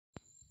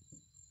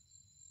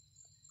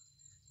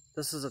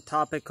This is a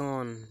topic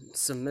on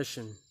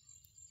submission.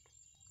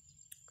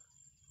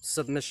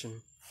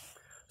 Submission.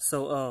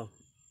 So,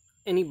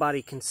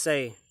 anybody can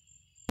say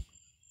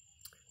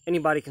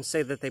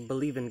that they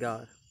believe in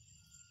God.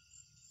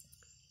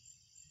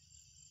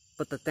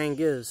 But the thing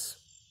is,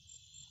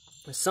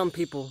 some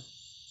people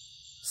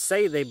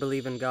say they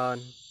believe in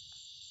God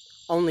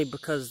only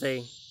because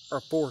they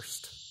are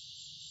forced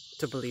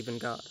to believe in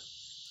God.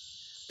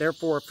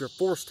 Therefore, if you're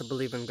forced to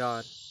believe in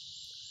God,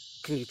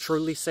 can you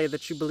truly say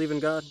that you believe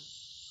in God?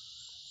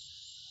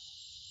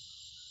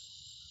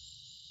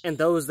 And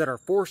those that are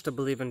forced to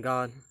believe in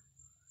God,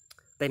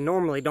 they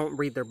normally don't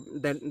read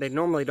they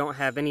normally don't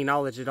have any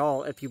knowledge at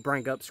all if you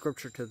bring up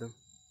scripture to them.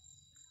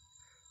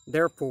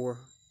 Therefore,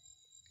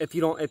 if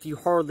you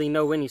hardly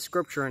know any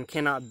scripture and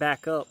cannot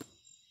back up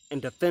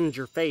and defend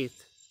your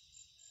faith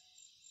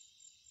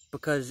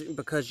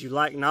because you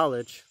lack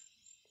knowledge,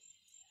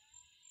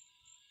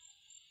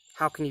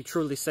 how can you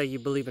truly say you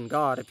believe in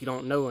God if you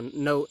don't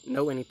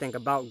know anything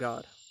about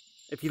God?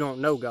 If you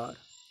don't know God,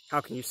 how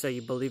can you say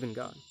you believe in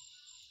God?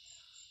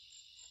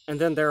 And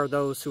then there are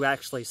those who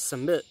actually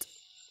submit,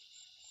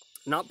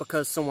 not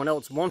because someone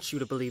else wants you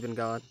to believe in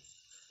God,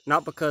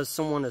 not because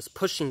someone is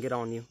pushing it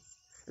on you.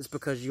 It's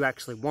because you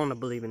actually want to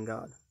believe in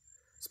God.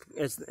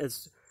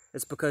 It's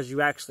because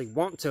you actually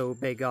want to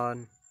obey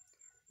God,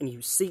 and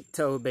you seek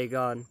to obey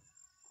God,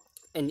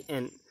 and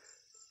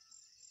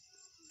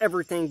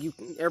everything you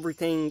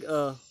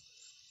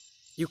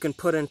can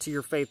put into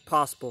your faith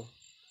possible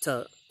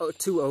to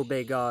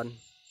obey God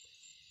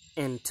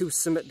and to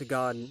submit to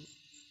God.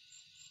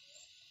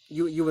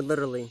 You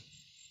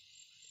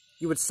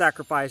would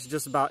sacrifice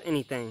just about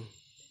anything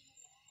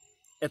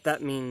if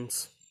that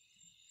means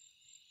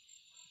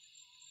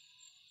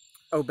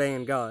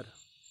obeying God.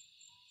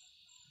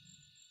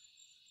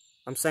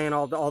 I'm saying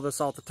all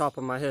this off the top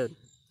of my head.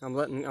 I'm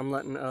letting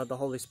the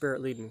Holy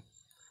Spirit lead me.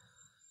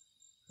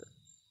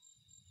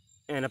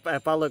 And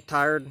if I look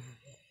tired,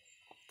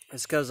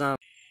 it's because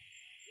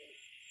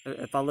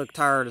if I look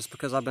tired, it's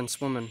because I've been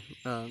swimming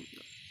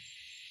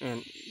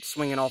and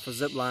swinging off of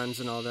zip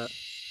lines and all that.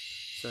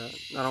 So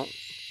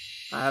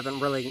I haven't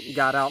really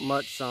got out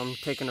much, so I'm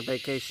taking a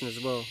vacation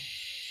as well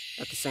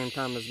at the same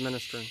time as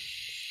ministering.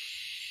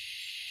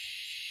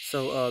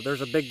 So there's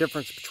a big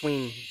difference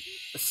between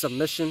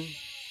submission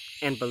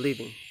and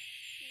believing.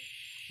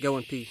 Go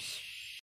in peace.